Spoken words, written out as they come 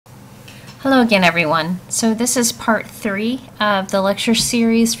Hello again, everyone. So this is part 3 of the lecture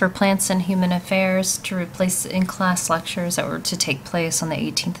series for Plants and Human Affairs to replace the in-class lectures that were to take place on the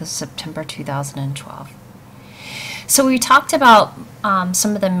 18th of September 2012. So we talked about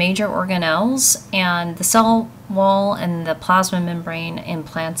some of the major organelles and the cell wall and the plasma membrane in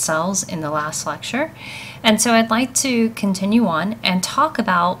plant cells in the last lecture. And so I'd like to continue on and talk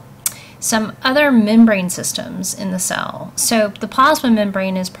about some other membrane systems in the cell. So the plasma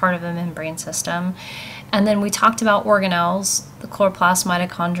membrane is part of a membrane system. And then we talked about organelles, the chloroplast,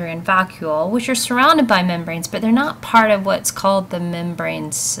 mitochondria, and vacuole, which are surrounded by membranes, but they're not part of what's called the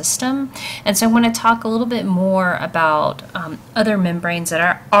membrane system. And so I want to talk a little bit more about other membranes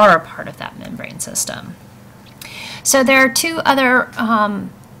that are a part of that membrane system. So there are two other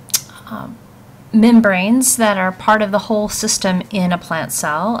membranes that are part of the whole system in a plant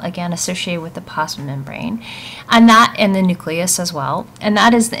cell, again associated with the plasma membrane, and the nucleus as well, and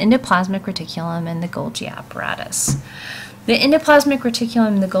that is the endoplasmic reticulum and the Golgi apparatus. The endoplasmic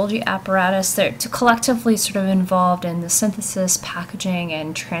reticulum and the Golgi apparatus, they're collectively sort of involved in the synthesis, packaging,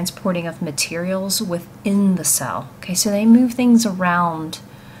 and transporting of materials within the cell. Okay, so they move things around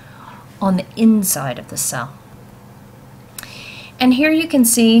on the inside of the cell. And here you can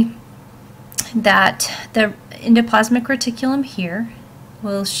see that the endoplasmic reticulum here,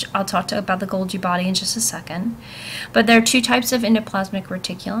 I'll talk about the Golgi body in just a second, but there are two types of endoplasmic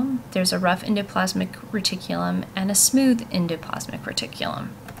reticulum. There's a rough endoplasmic reticulum and a smooth endoplasmic reticulum.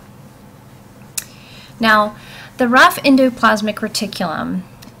 Now, the rough endoplasmic reticulum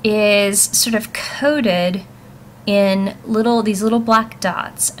is sort of coated in these little black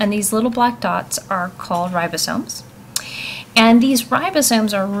dots, and these little black dots are called ribosomes. And these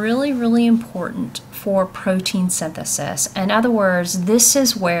ribosomes are really, really important for protein synthesis. In other words, this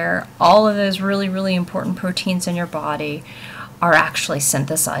is where all of those really, really important proteins in your body are actually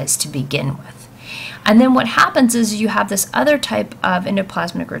synthesized to begin with. And then what happens is you have this other type of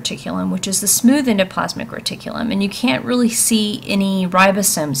endoplasmic reticulum, which is the smooth endoplasmic reticulum. And you can't really see any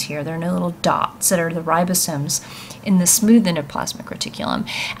ribosomes here. There are no little dots that are the ribosomes in the smooth endoplasmic reticulum.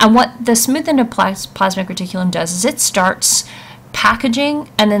 And what the smooth endoplasmic reticulum does is it starts packaging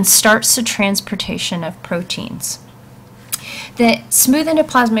and then starts the transportation of proteins. The smooth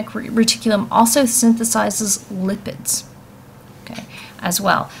endoplasmic reticulum also synthesizes lipids, okay, as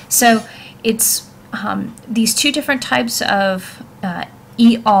well. So it's these two different types of ER,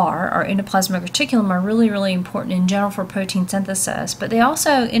 or endoplasmic reticulum, are really, really important in general for protein synthesis, but they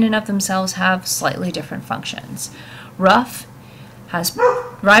also, in and of themselves, have slightly different functions. Rough has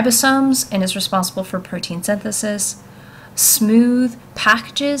ribosomes and is responsible for protein synthesis. Smooth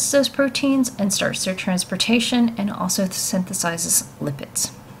packages those proteins and starts their transportation and also synthesizes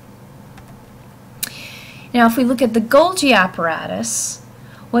lipids. Now, if we look at the Golgi apparatus,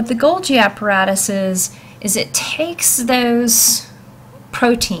 what the Golgi apparatus is it takes those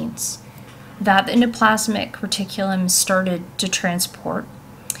proteins that the endoplasmic reticulum started to transport,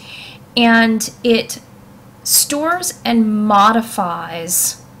 and it stores and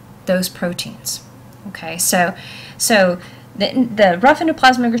modifies those proteins. Okay, so the rough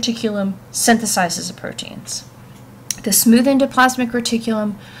endoplasmic reticulum synthesizes the proteins. The smooth endoplasmic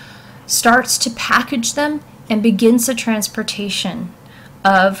reticulum starts to package them and begins the transportation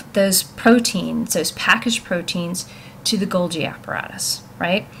of those proteins, those packaged proteins, to the Golgi apparatus,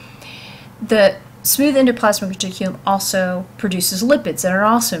 right? The smooth endoplasmic reticulum also produces lipids that are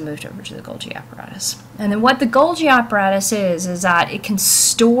also moved over to the Golgi apparatus. And then what the Golgi apparatus is that it can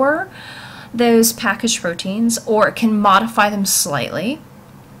store those packaged proteins, or it can modify them slightly,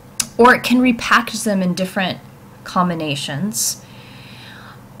 or it can repackage them in different combinations.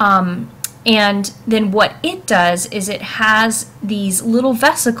 And then what it does is it has these little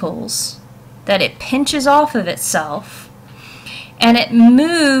vesicles that it pinches off of itself, and it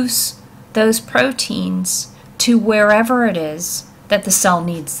moves those proteins to wherever it is that the cell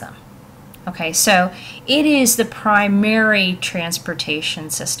needs them. Okay, so it is the primary transportation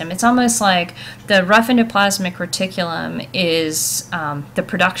system. It's almost like the rough endoplasmic reticulum is the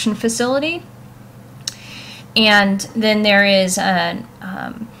production facility, and then there is a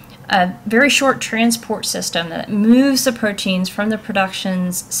very short transport system that moves the proteins from the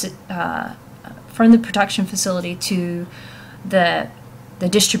production facility to the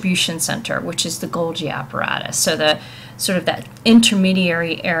distribution center, which is the Golgi apparatus. So the sort of that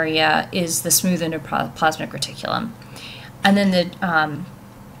intermediary area is the smooth endoplasmic reticulum, and then the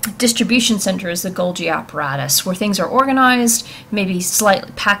distribution center is the Golgi apparatus, where things are organized, maybe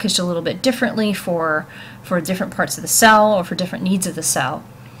slightly packaged a little bit differently for different parts of the cell or for different needs of the cell.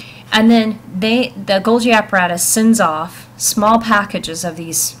 And then the Golgi apparatus sends off small packages of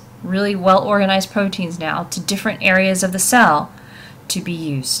these really well organized proteins now to different areas of the cell to be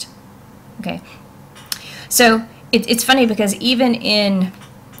used. Okay, so it's funny because even in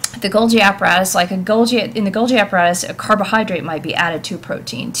the Golgi apparatus, like in the Golgi apparatus, a carbohydrate might be added to a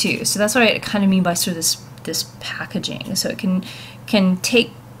protein too. So that's what I kind of mean by sort of this packaging. So it can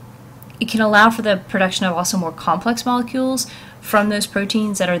allow for the production of also more complex molecules from those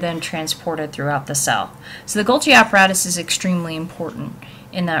proteins that are then transported throughout the cell. So the Golgi apparatus is extremely important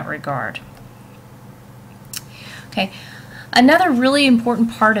in that regard. Okay, another really important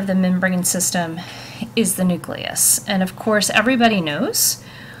part of the membrane system is the nucleus. And of course, everybody knows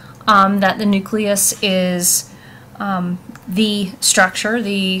that the nucleus is the structure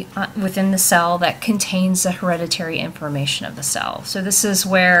within the cell that contains the hereditary information of the cell. So this is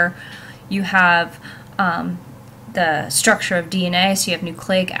where you have the structure of DNA, so you have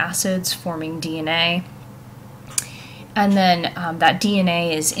nucleic acids forming DNA, and then that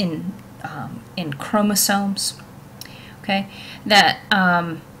DNA is in chromosomes. Okay, that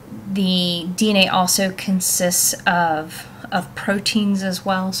the DNA also consists of proteins as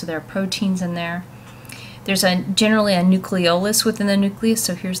well, so there are proteins in there. There's generally a nucleolus within the nucleus,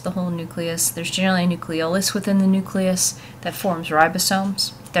 so here's the whole nucleus. There's generally a nucleolus within the nucleus that forms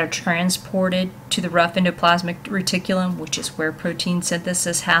ribosomes that are transported to the rough endoplasmic reticulum, which is where protein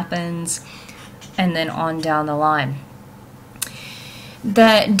synthesis happens, and then on down the line.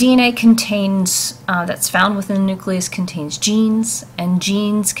 The DNA that's found within the nucleus contains genes, and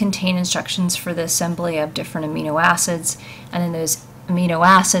genes contain instructions for the assembly of different amino acids, and then those amino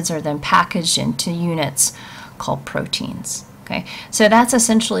acids are then packaged into units called proteins. Okay, so that's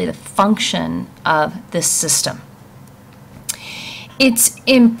essentially the function of this system. It's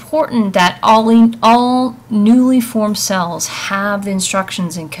important that all newly formed cells have the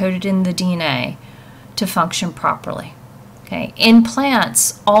instructions encoded in the DNA to function properly. Okay, in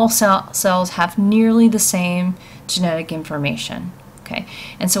plants, all cells have nearly the same genetic information. Okay,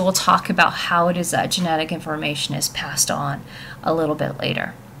 and so we'll talk about how it is that genetic information is passed on a little bit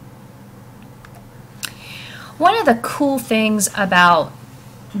later. One of the cool things about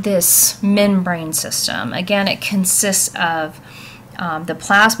this membrane system, again, it consists of the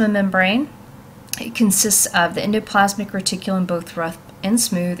plasma membrane. It consists of the endoplasmic reticulum, both rough and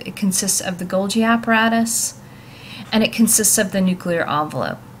smooth. It consists of the Golgi apparatus, and it consists of the nuclear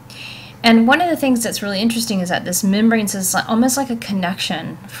envelope. And one of the things that's really interesting is that this membrane is almost like a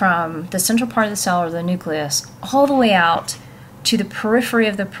connection from the central part of the cell or the nucleus all the way out to the periphery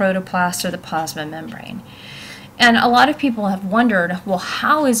of the protoplast or the plasma membrane. And a lot of people have wondered, well,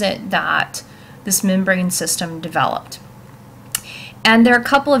 how is it that this membrane system developed? And there are a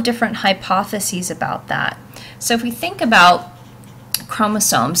couple of different hypotheses about that. So if we think about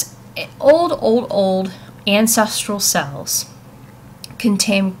chromosomes, old ancestral cells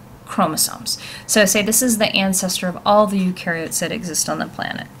contain chromosomes. So say this is the ancestor of all the eukaryotes that exist on the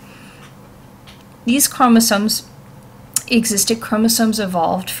planet. These chromosomes existed, chromosomes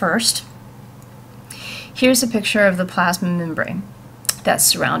evolved first. Here's a picture of the plasma membrane that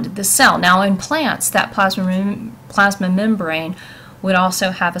surrounded the cell. Now in plants, that plasma membrane would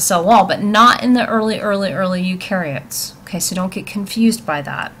also have a cell wall, but not in the early eukaryotes. Okay, so don't get confused by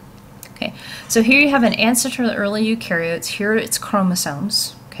that. Okay, so here you have an ancestor of the early eukaryotes. Here it's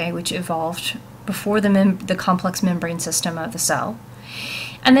chromosomes, okay, which evolved before the complex membrane system of the cell.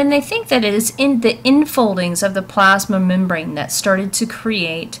 And then they think that it is in the infoldings of the plasma membrane that started to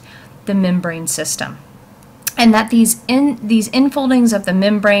create the membrane system. And that these infoldings of the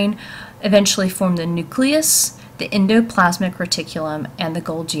membrane eventually form the nucleus, the endoplasmic reticulum, and the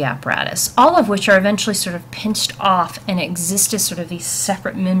Golgi apparatus, all of which are eventually sort of pinched off and exist as sort of these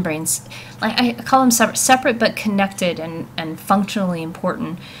separate membranes. Like I call them separate but connected and functionally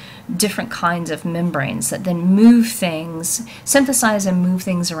important different kinds of membranes that then move things, synthesize and move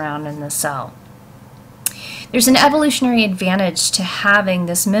things around in the cell. There's an evolutionary advantage to having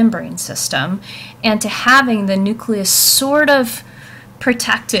this membrane system and to having the nucleus sort of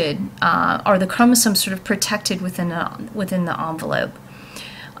protected, or the chromosome sort of protected within the envelope.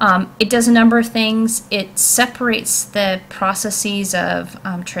 It does a number of things. It separates the processes of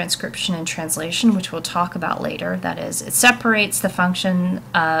transcription and translation, which we'll talk about later. That is, it separates the function,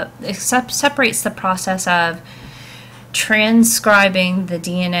 separates the process of transcribing the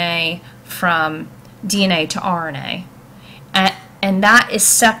DNA from DNA to RNA, and that is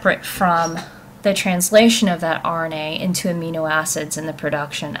separate from the translation of that RNA into amino acids and the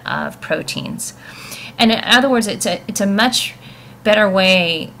production of proteins. And in other words, it's a much better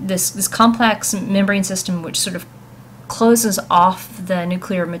way, this complex membrane system, which sort of closes off the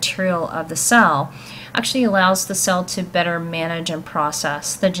nuclear material of the cell, actually allows the cell to better manage and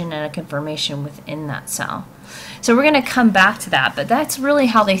process the genetic information within that cell. So we're going to come back to that, but that's really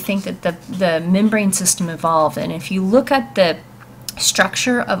how they think that the membrane system evolved. And if you look at the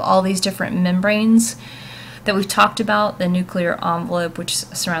structure of all these different membranes that we've talked about, the nuclear envelope which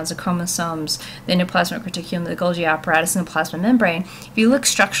surrounds the chromosomes, the endoplasmic reticulum, the Golgi apparatus, and the plasma membrane, if you look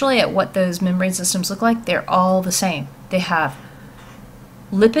structurally at what those membrane systems look like, they're all the same. They have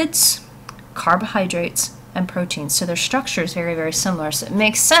lipids, carbohydrates, and proteins. So their structure is very, very similar. So it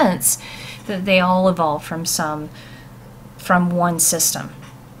makes sense that they all evolved from one system.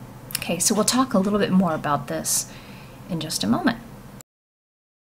 Okay, so we'll talk a little bit more about this in just a moment.